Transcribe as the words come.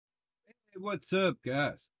What's up,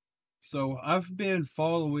 guys? So I've been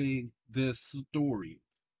following this story,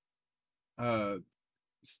 uh,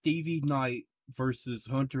 Stevie Knight versus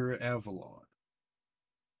Hunter Avalon.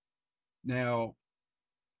 Now,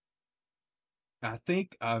 I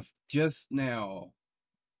think I've just now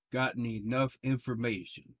gotten enough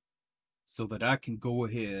information so that I can go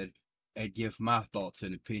ahead and give my thoughts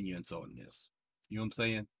and opinions on this. You know what I'm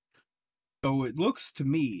saying? So it looks to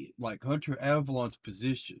me like Hunter Avalon's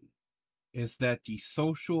position is that the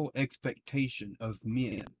social expectation of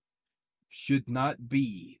men should not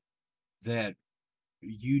be that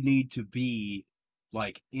you need to be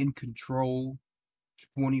like in control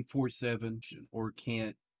 24/7 or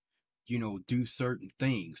can't, do certain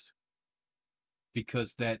things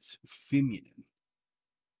because that's feminine,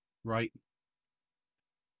 right?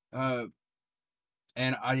 Uh,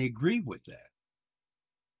 and I agree with that.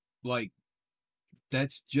 Like,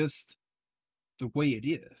 that's just the way it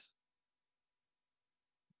is.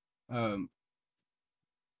 Um,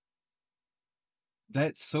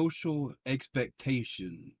 that social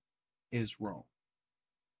expectation is wrong.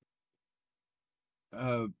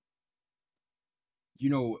 Uh,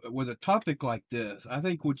 with a topic like this, I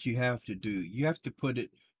think what you have to do, you have to put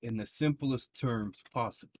it in the simplest terms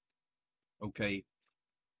possible. Okay.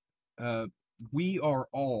 Uh, we are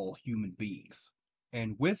all human beings.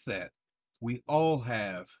 And with that, we all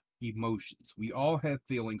have emotions. We all have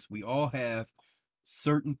feelings. We all have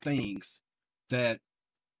certain things that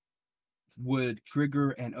would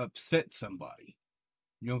trigger and upset somebody.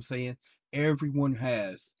 You know what I'm saying? Everyone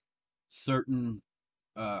has certain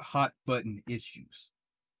hot button issues.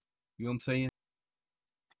 You know what I'm saying?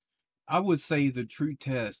 I would say the true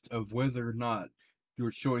test of whether or not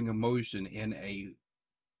you're showing emotion in a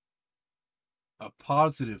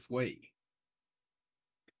positive way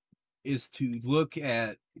is to look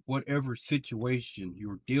at whatever situation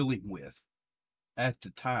you're dealing with at the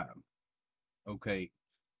time. Okay.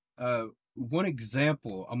 Uh, One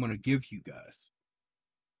example I'm going to give you guys.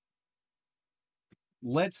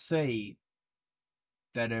 Let's say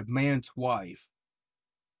that a man's wife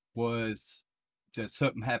was that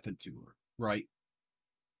something happened to her, right?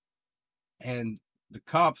 And the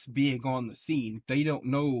cops being on the scene, they don't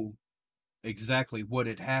know exactly what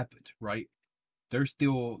had happened, right? They're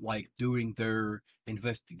still like doing their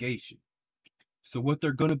investigation. So what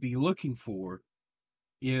they're going to be looking for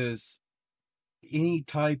is any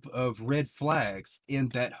type of red flags in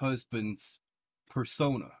that husband's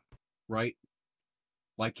persona, right?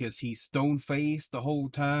 Like, is he stone faced the whole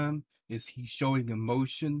time? Is he showing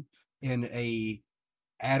emotion in a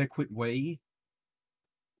adequate way?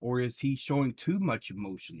 Or is he showing too much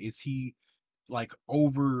emotion? Is he like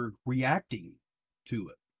overreacting to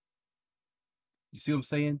it? You see what I'm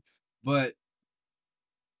saying? But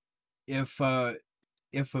if uh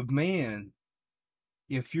if a man,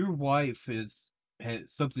 if your wife is has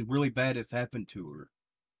something really bad has happened to her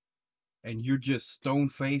and you're just stone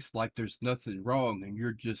faced like there's nothing wrong and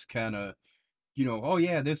you're just kind of, oh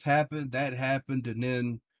yeah, this happened, that happened, and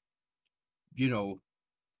then, you know,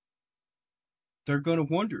 they're going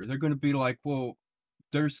to wonder. They're going to be like, well,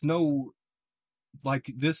 there's no,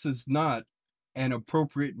 like, this is not an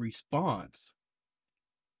appropriate response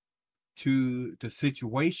to the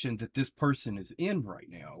situation that this person is in right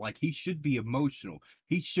now. Like, he should be emotional.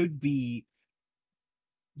 He should be,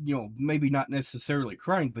 maybe not necessarily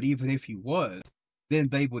crying, but even if he was, then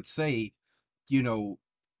they would say, you know,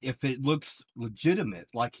 if it looks legitimate,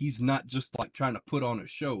 like he's not just like trying to put on a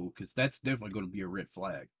show, because that's definitely going to be a red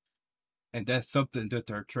flag. And that's something that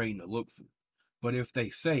they're trained to look for. But if they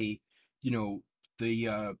say, you know, the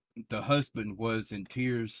uh the husband was in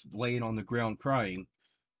tears laying on the ground crying,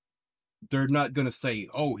 they're not going to say,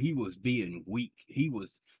 oh, he was being weak, he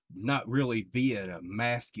was not really being a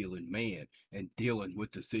masculine man and dealing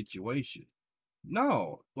with the situation.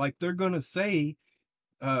 No, like they're going to say,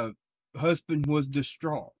 uh husband was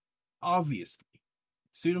distraught, obviously.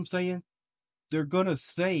 See what I'm saying? They're going to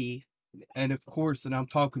say, and of course, and I'm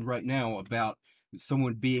talking right now about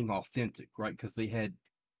someone being authentic, right? Because they had,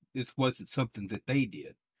 this wasn't something that they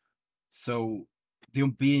did. So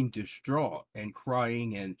them being distraught and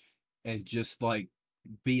crying and just like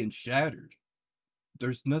being shattered,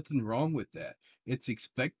 there's nothing wrong with that. It's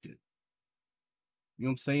expected. You know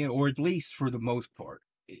what I'm saying? Or at least for the most part.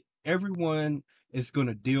 Everyone is going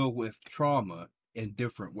to deal with trauma in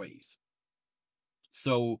different ways.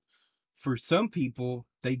 So for some people,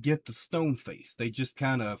 they get the stone face. They just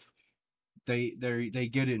kind of they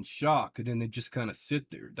get in shock and then they just kind of sit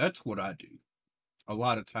there. That's what I do a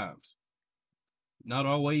lot of times. Not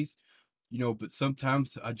always, but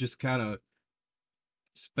sometimes I just kind of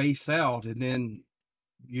space out and then,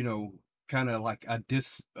 you know, kind of like I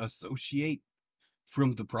disassociate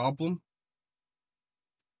from the problem.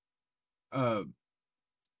 Uh,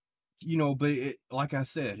 but like I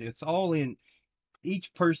said, it's all in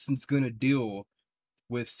each person's gonna deal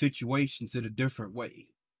with situations in a different way.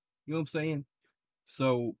 You know what I'm saying?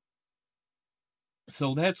 So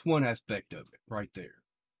so that's one aspect of it right there.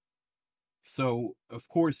 So of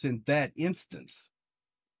course in that instance,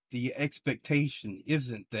 the expectation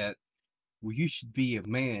isn't that, well, you should be a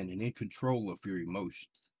man and in control of your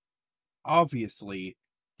emotions. Obviously,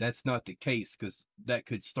 that's not the case because that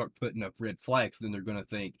could start putting up red flags. Then they're going to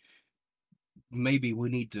think maybe we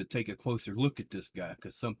need to take a closer look at this guy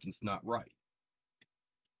because something's not right.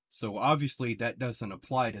 So obviously, that doesn't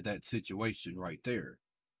apply to that situation right there.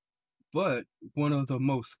 But one of the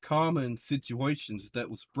most common situations that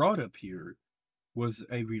was brought up here was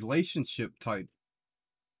a relationship type,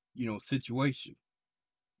 situation.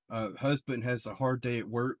 Husband has a hard day at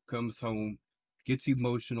work, comes home, gets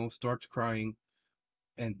emotional, starts crying,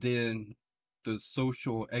 and then the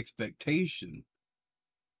social expectation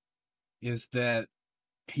is that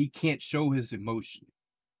he can't show his emotion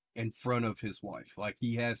in front of his wife. Like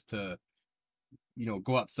he has to,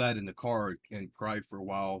 go outside in the car and cry for a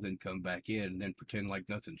while, then come back in and then pretend like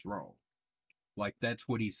nothing's wrong. Like that's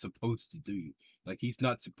what he's supposed to do. Like he's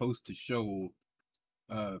not supposed to show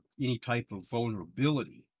any type of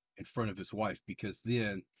vulnerability in front of his wife because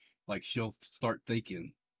then like she'll start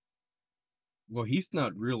thinking, well, he's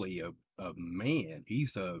not really a man.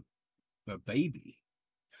 He's a baby.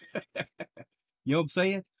 You know what I'm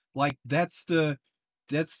saying? Like that's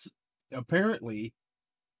apparently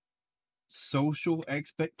social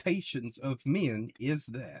expectations of men is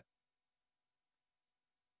that.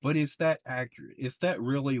 But is that accurate? Is that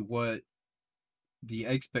really what the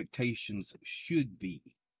expectations should be?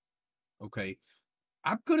 Okay.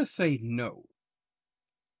 I'm going to say no.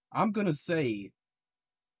 I'm going to say,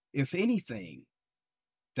 if anything,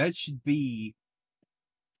 that should be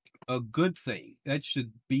a good thing. That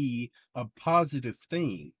should be a positive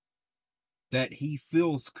thing that he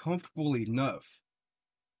feels comfortable enough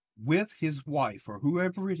with his wife or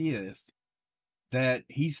whoever it is that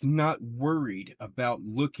he's not worried about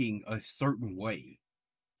looking a certain way.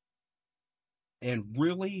 And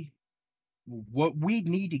really, what we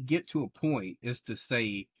need to get to a point is to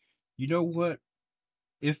say, you know what?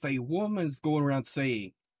 If a woman's going around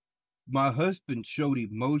saying, my husband showed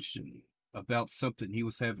emotion about something he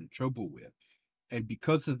was having trouble with, and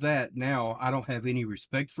because of that, now I don't have any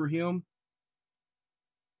respect for him,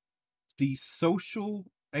 the social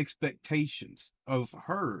expectations of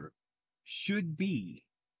her should be,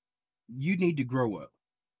 you need to grow up.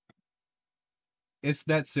 It's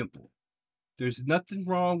that simple. There's nothing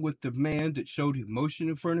wrong with the man that showed emotion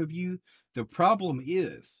in front of you. The problem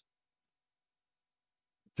is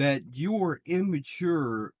that your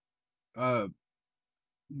immature uh,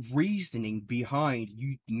 reasoning behind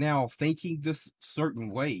you now thinking this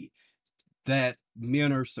certain way that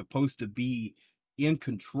men are supposed to be in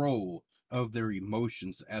control of their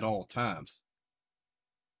emotions at all times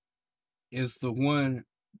is the one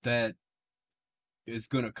that is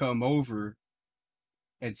going to come over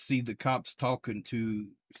and see the cops talking to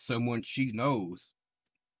someone she knows,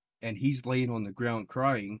 and he's laying on the ground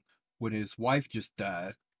crying when his wife just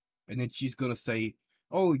died, and then she's going to say,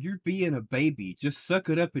 oh, you're being a baby, just suck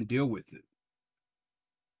it up and deal with it.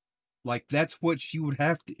 Like that's what she would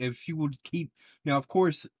have to, if she would keep. Now of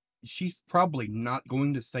course she's probably not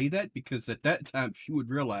going to say that because at that time she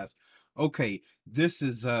would realize, okay, this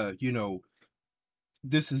is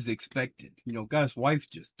this is expected. Guy's wife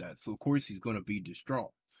just died, so of course he's going to be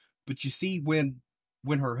distraught. But you see, when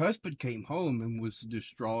her husband came home and was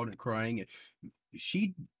distraught and crying, and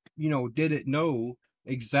she, didn't know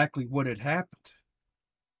exactly what had happened.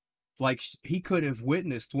 Like he could have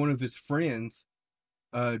witnessed one of his friends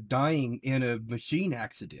dying in a machine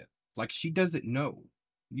accident. Like she doesn't know.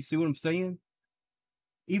 You see what I'm saying?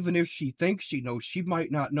 Even if she thinks she knows, she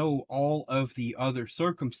might not know all of the other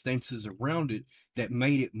circumstances around it that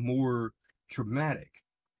made it more traumatic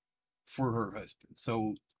for her husband.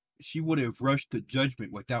 So she would have rushed to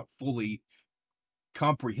judgment without fully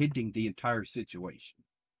comprehending the entire situation.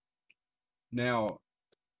 Now,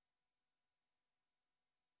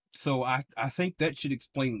 so I think that should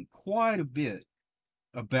explain quite a bit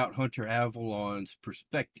about Hunter Avalon's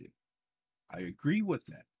perspective. I agree with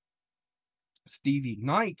that. Stevie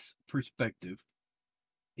Knight's perspective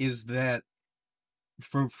is that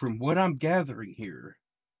from what I'm gathering here,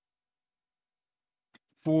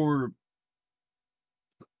 for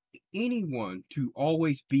anyone to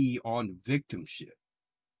always be on victimship,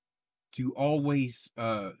 to always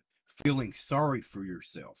feeling sorry for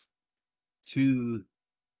yourself, to,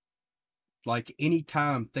 like,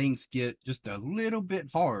 anytime things get just a little bit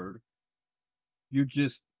hard, you're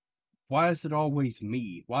just, why is it always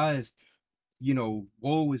me? Why is,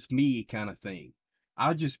 woe is me kind of thing.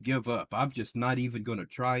 I just give up. I'm just not even going to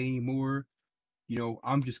try anymore.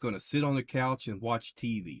 I'm just going to sit on the couch and watch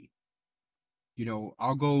TV.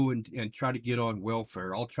 I'll go and try to get on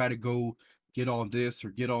welfare. I'll try to go get on this or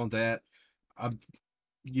get on that. I'm,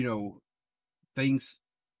 you know, things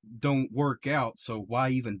don't work out, so why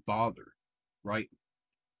even bother? Right?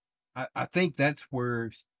 I think that's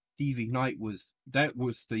where Stevie Knight that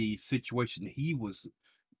was the situation he was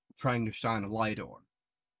trying to shine a light on.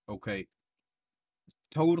 Okay.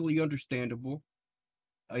 Totally understandable.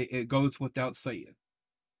 It goes without saying,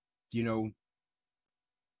 you know.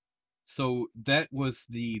 So that was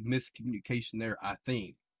the miscommunication there, I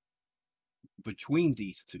think, between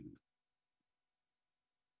these two.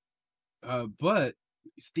 But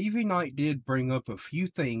Stevie Knight did bring up a few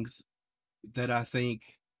things that I think,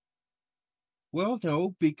 well,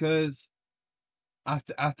 no, because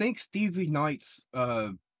I think Stevie Knight's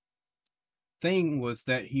thing was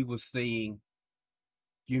that he was saying,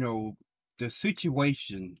 you know, the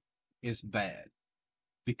situation is bad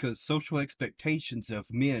because social expectations of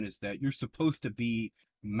men is that you're supposed to be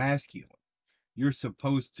masculine. You're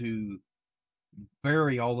supposed to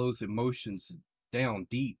bury all those emotions down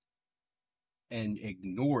deep and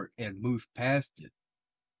ignore it and move past it,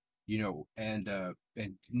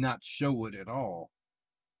 and not show it at all.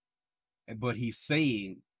 But he's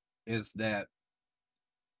saying is that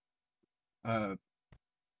uh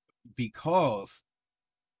because,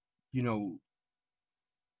 you know,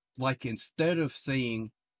 like instead of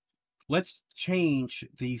saying let's change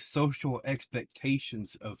the social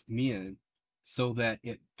expectations of men so that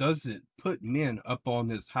it doesn't put men up on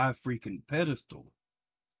this high freaking pedestal,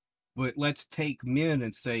 but let's take men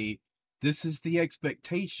and say this is the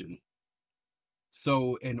expectation.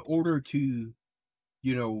 So in order to,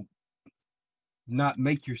 you know, not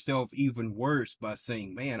make yourself even worse by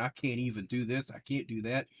saying, man, I can't even do this, I can't do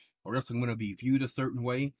that, or else I'm going to be viewed a certain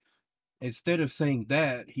way. Instead of saying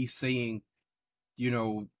that, he's saying, you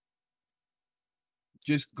know,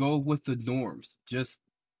 just go with the norms. Just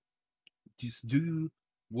do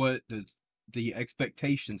what the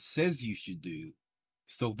expectation says you should do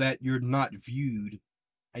so that you're not viewed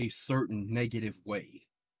a certain negative way.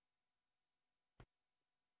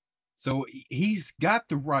 So he's got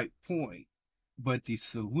the right point, but the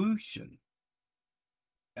solution,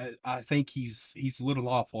 I think he's a little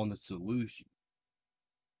off on the solution,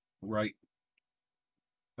 right?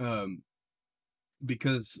 Um,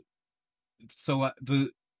 because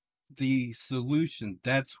the solution,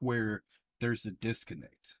 that's where there's a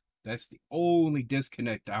disconnect. That's the only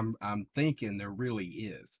disconnect I'm thinking there really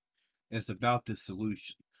is. It's about the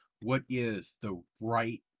solution. What is the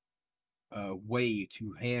right way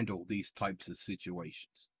to handle these types of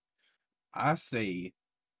situations? I say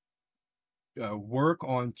work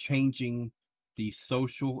on changing the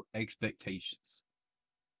social expectations.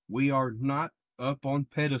 We are not up on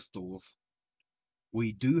pedestals.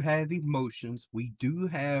 We do have emotions. We do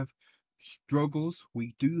have struggles.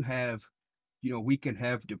 We do have, we can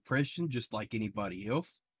have depression just like anybody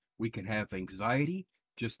else. We can have anxiety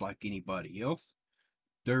just like anybody else.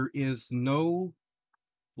 There is no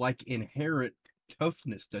like inherent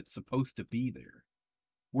toughness that's supposed to be there.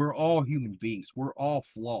 We're all human beings. We're all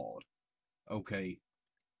flawed. Okay.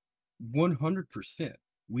 100%.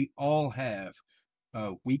 We all have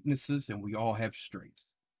weaknesses and we all have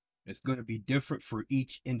strengths. It's going to be different for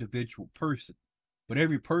each individual person, but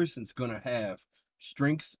every person's going to have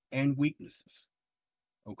strengths and weaknesses.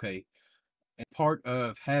 Okay. And part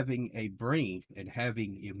of having a brain and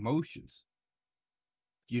having emotions,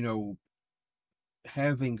 you know,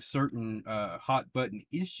 having certain hot button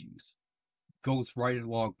issues goes right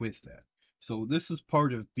along with that. So this is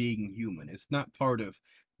part of being human. It's not part of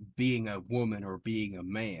being a woman or being a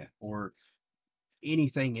man or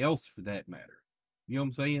anything else for that matter. You know what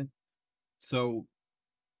I'm saying? So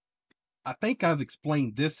I think I've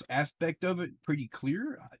explained this aspect of it pretty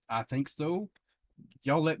clear. I think so.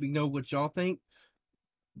 Y'all let me know what y'all think,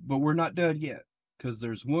 but we're not done yet because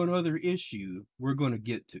there's one other issue we're going to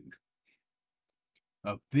get to.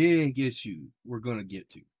 A big issue we're going to get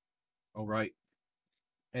to. All right.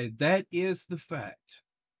 And that is the fact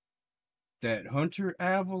that Hunter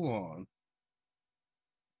Avalon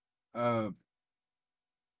uh,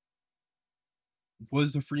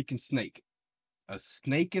 was a freaking snake. A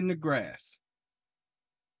snake in the grass.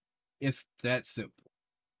 It's that simple.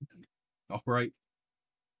 All right.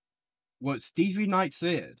 What Stevie Knight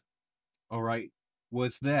said, all right,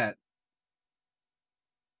 was that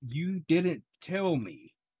You didn't tell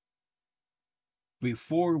me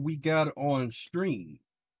before we got on stream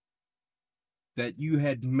that you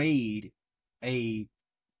had made a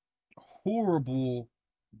horrible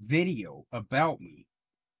video about me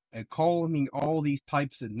and calling me all these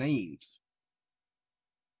types of names,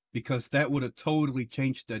 because that would have totally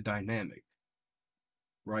changed the dynamic,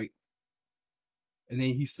 right? And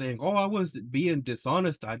then he's saying, "Oh, I wasn't being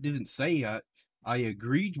dishonest. I didn't say I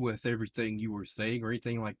agreed with everything you were saying or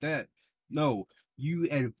anything like that." No, you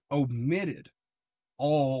had omitted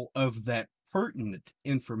all of that pertinent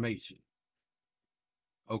information.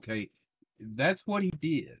 Okay, that's what he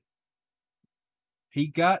did. He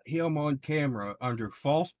got him on camera under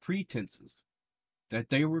false pretenses that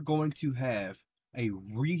they were going to have a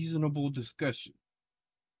reasonable discussion.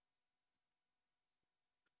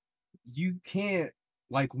 You can't,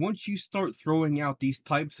 like, once you start throwing out these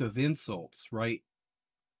types of insults, right?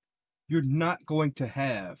 You're not going to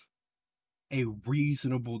have a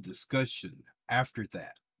reasonable discussion after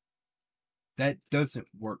that. That doesn't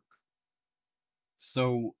work.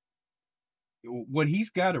 So, what he's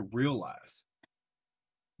got to realize,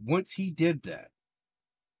 once he did that,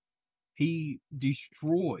 he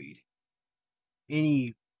destroyed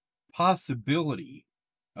any possibility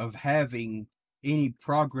of having any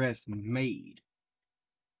progress made.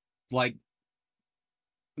 Like,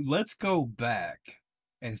 let's go back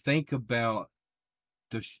and think about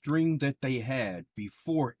the stream that they had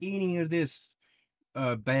before any of this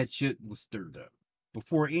bad shit was stirred up.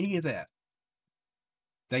 Before any of that,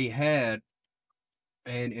 they had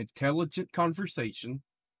an intelligent conversation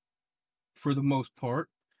for the most part.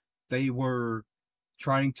 They were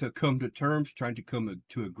trying to come to terms, trying to come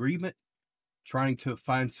to agreement, trying to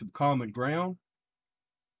find some common ground,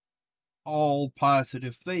 all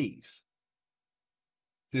positive things.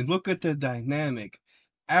 Then look at the dynamic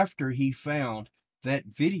after he found that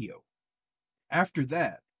video. After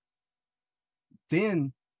that,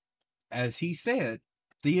 then, as he said,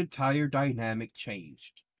 the entire dynamic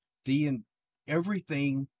changed. The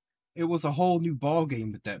everything, it was a whole new ball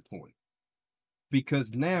game at that point,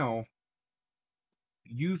 because now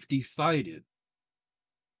you've decided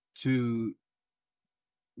to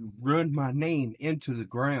run my name into the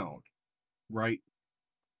ground, right?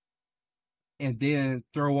 And then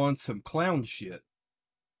throw on some clown shit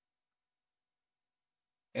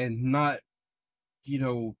and not, you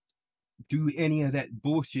know, do any of that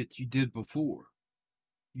bullshit you did before.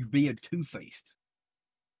 You being two-faced.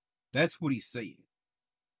 That's what he's saying.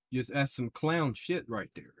 Just that's some clown shit right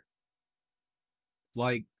there.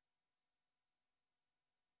 Like,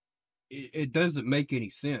 it doesn't make any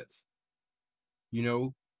sense. You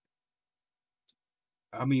know,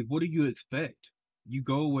 I mean, what do you expect? You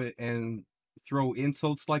go and throw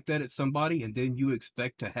insults like that at somebody, and then you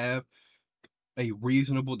expect to have a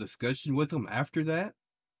reasonable discussion with them after that?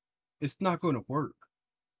 It's not going to work.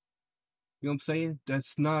 You know what I'm saying?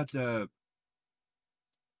 That's not the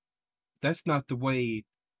way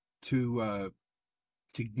to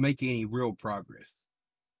make any real progress.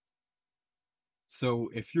 So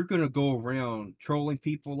if you're going to go around trolling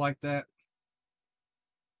people like that,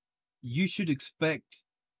 you should expect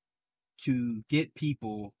to get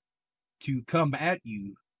people to come at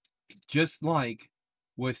you just like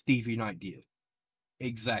what Stevie Knight did.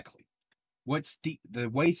 Exactly. The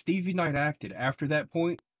way Stevie Knight acted after that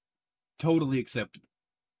point, totally acceptable.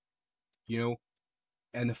 You know,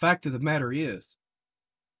 and the fact of the matter is,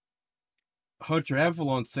 Hunter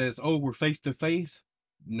Avallone says, "Oh, we're face to face."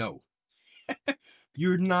 No,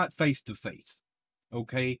 you're not face to face.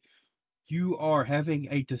 Okay, you are having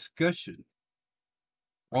a discussion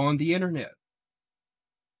on the internet.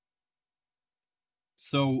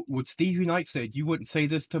 So what Stevie Knight said, "You wouldn't say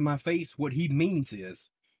this to my face," what he means is,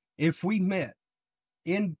 if we met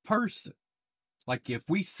in person, like if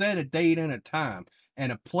we set a date and a time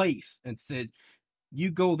and a place and said,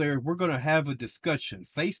 "You go there, we're going to have a discussion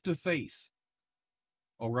face to face."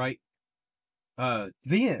 All right.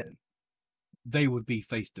 Then they would be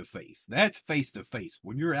face to face. That's face to face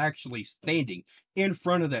when you're actually standing in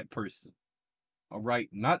front of that person. All right.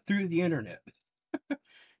 Not through the internet.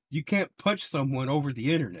 You can't punch someone over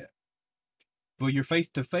the internet, but you're face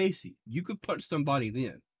to face. You could punch somebody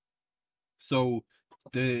then. So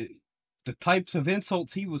the the types of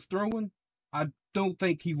insults he was throwing, I don't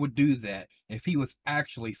think he would do that if he was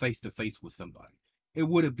actually face to face with somebody. It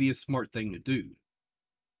wouldn't be a smart thing to do.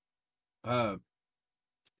 Uh,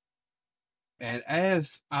 and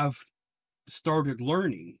as I've started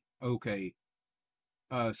learning, okay,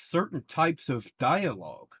 certain types of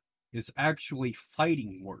dialogue is actually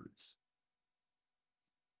fighting words.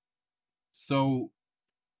 So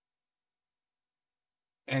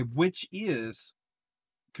and which is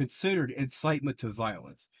considered incitement to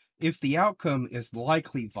violence. If the outcome is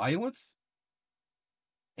likely violence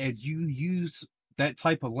and you use that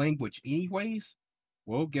type of language anyways,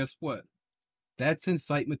 well, guess what? That's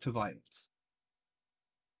incitement to violence.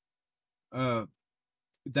 Uh,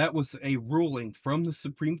 that was a ruling from the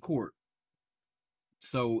Supreme Court.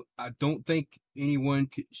 So I don't think anyone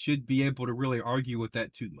should be able to really argue with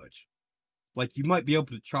that too much. Like you might be able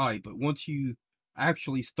to try, but once you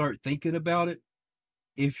actually start thinking about it,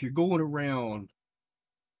 if you're going around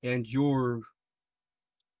and you're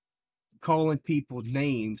calling people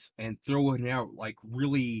names and throwing out like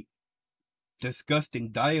really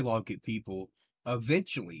disgusting dialogue at people,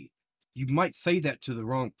 eventually you might say that to the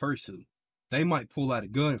wrong person. They might pull out a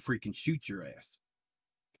gun and freaking shoot your ass.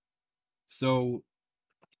 So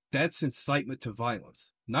that's incitement to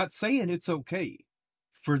violence. Not saying it's okay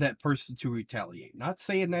for that person to retaliate. Not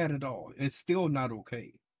saying that at all. It's still not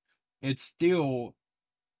okay. It's still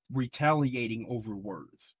retaliating over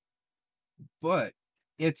words. But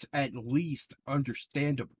it's at least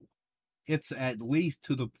understandable. It's at least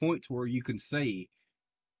to the point where you can say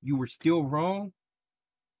you were still wrong,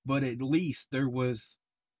 but at least there was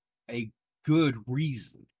a good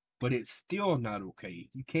reason. But it's still not okay.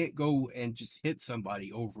 You can't go and just hit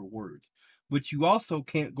somebody over words. But you also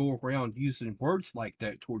can't go around using words like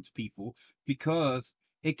that towards people because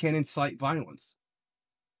it can incite violence.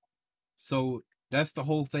 So that's the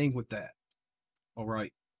whole thing with that. All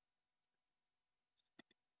right.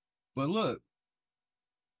 But look,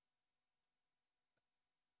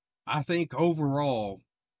 I think overall,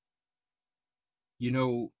 you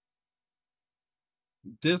know,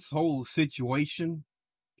 this whole situation,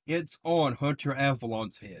 it's on Hunter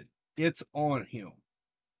Avalon's head. It's on him.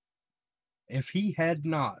 If he had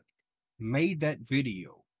not made that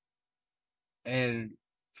video and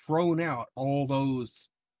thrown out all those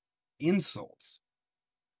insults,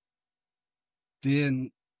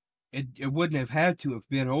 then it wouldn't have had to have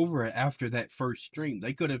been over after that first stream.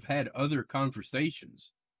 They could have had other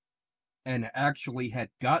conversations and actually had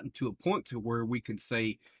gotten to a point to where we can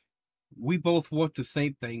say, we both want the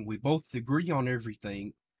same thing. We both agree on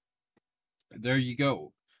everything. There you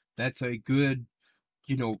go. That's a good,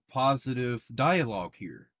 positive dialogue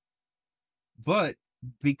here. But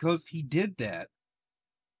because he did that,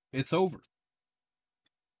 it's over.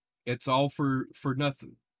 It's all for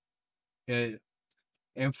nothing. Uh,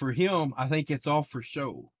 and for him, I think it's all for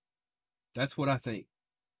show. That's what I think.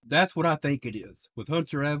 That's what I think it is. With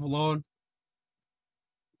Hunter Avalon,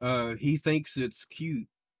 he thinks it's cute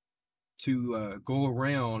to go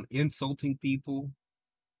around insulting people,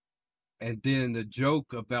 and then the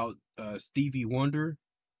joke about Stevie Wonder.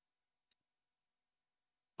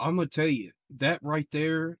 I'm gonna tell you that right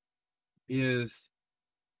there is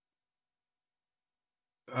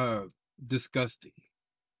uh disgusting.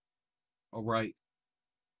 All right.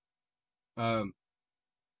 Um,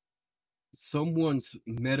 someone's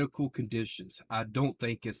medical conditions, I don't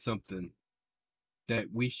think is something that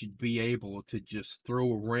we should be able to just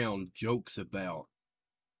throw around jokes about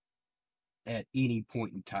at any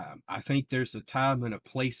point in time. I think there's a time and a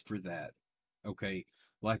place for that. Okay.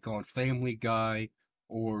 Like on Family Guy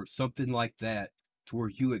or something like that, to where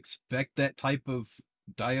you expect that type of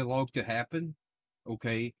dialogue to happen.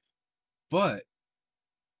 Okay. But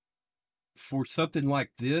for something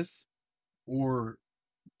like this, or,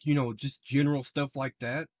 just general stuff like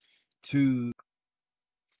that, to,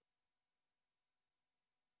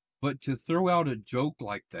 but to throw out a joke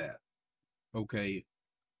like that, okay,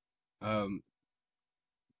 um,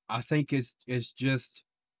 I think it's just,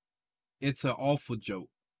 it's an awful joke,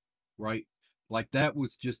 right? Like that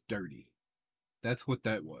was just dirty. That's what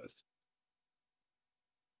that was.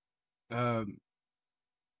 Um,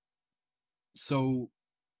 so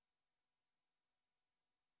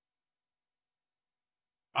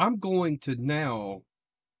I'm going to now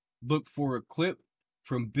look for a clip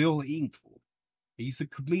from Bill Engvall. He's a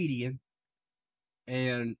comedian,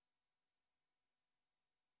 and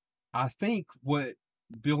I think what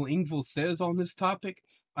Bill Engvall says on this topic,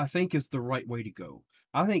 I think is the right way to go.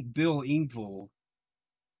 I think Bill Engvall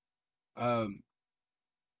um,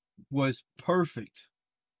 was perfect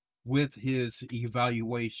with his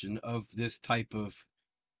evaluation of this type of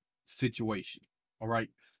situation. All right,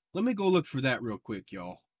 let me go look for that real quick,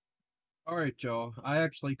 y'all. All right, y'all. I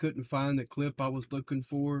actually couldn't find the clip I was looking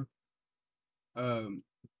for. Um,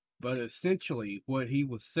 but essentially, what he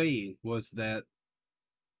was saying was that,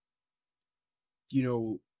 you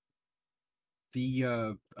know,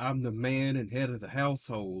 I'm the man and head of the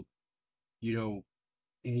household, you know,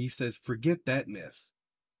 and he says, forget that mess.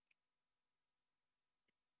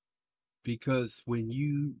 because when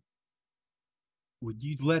you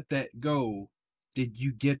let that go, then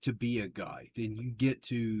you get to be a guy. Then you get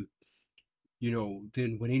to,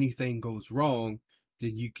 then when anything goes wrong,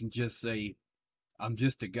 then you can just say, I'm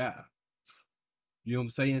just a guy. You know what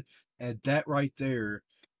I'm saying? And that right there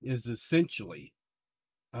is essentially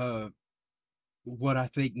uh what I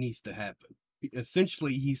think needs to happen.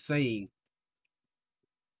 Essentially, he's saying,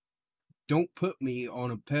 don't put me on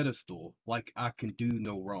a pedestal like I can do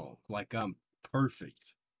no wrong, like I'm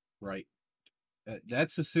perfect, right?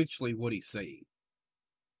 That's essentially what he's saying.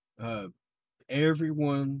 Uh,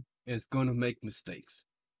 Everyone is going to make mistakes.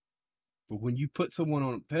 But when you put someone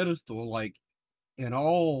on a pedestal, like in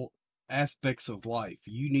all aspects of life,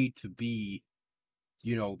 you need to be,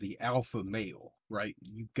 the alpha male, right?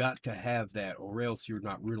 You got to have that, or else you're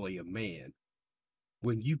not really a man.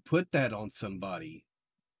 When you put that on somebody,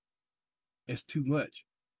 it's too much.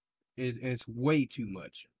 It's way too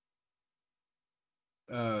much.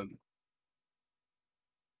 Um,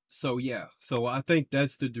 so yeah, so I think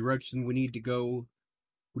that's the direction we need to go.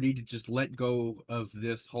 We need to just let go of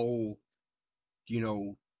this whole, you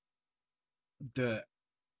know, the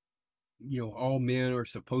all men are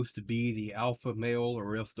supposed to be the alpha male,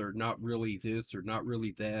 or else they're not really this or not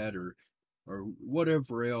really that, or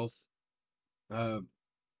whatever else. Uh,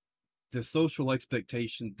 the social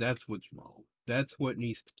expectation, that's what's wrong. That's what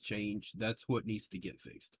needs to change. That's what needs to get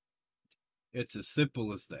fixed. It's as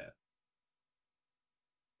simple as that.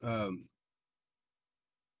 Um,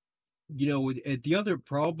 the other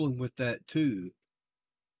problem with that too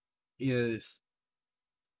is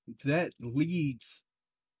that leads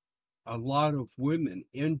a lot of women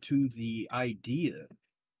into the idea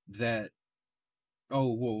that,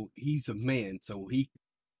 oh well, he's a man, so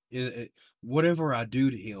whatever I do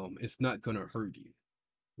to him, it's not gonna hurt you,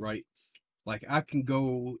 right? Like I can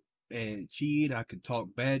go and cheat, I can talk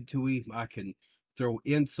bad to him, I can throw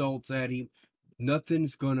insults at him.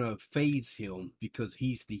 Nothing's gonna phase him because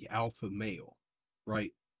he's the alpha male,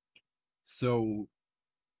 right? So,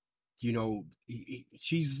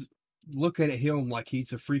 she's looking at him like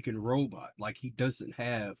he's a freaking robot, like he doesn't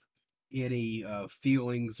have any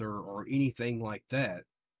feelings or anything like that.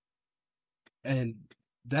 And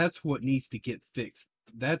that's what needs to get fixed.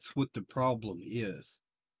 That's what the problem is.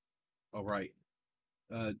 All right.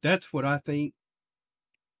 That's what I think,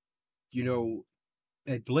 you know,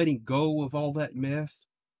 and letting go of all that mess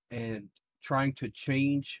and trying to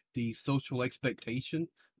change the social expectation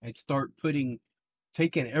and start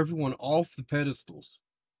taking everyone off the pedestals.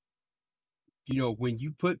 When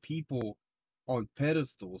you put people on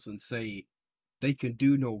pedestals and say they can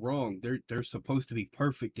do no wrong, they're supposed to be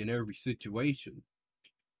perfect in every situation.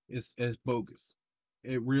 It's bogus.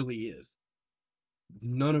 It really is.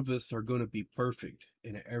 None of us are going to be perfect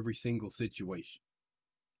in every single situation.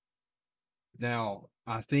 Now,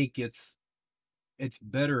 I think it's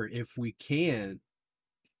better if we can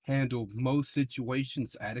handle most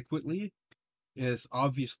situations adequately, is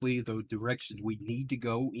obviously the direction we need to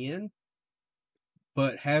go in,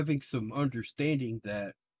 but having some understanding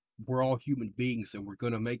that we're all human beings and we're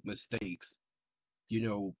going to make mistakes. You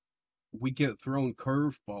know, we get thrown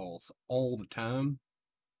curveballs all the time,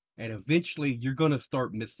 and eventually you're going to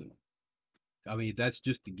start missing them. I mean, that's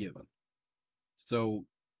just a given. So,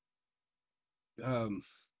 um,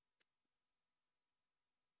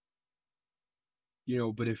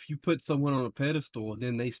 but if you put someone on a pedestal and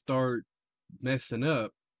then they start messing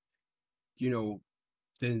up, you know,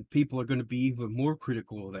 then people are going to be even more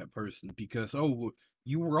critical of that person because, oh, well,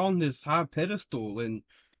 you were on this high pedestal and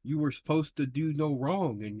you were supposed to do no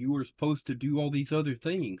wrong and you were supposed to do all these other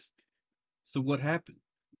things. So what happened?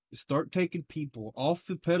 Start taking people off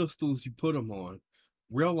the pedestals you put them on.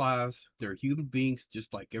 Realize they're human beings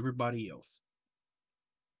just like everybody else.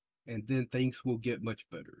 And then things will get much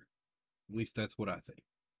better. At least that's what I think.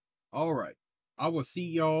 All right. I will see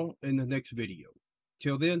y'all in the next video.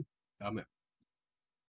 Till then, I'm out.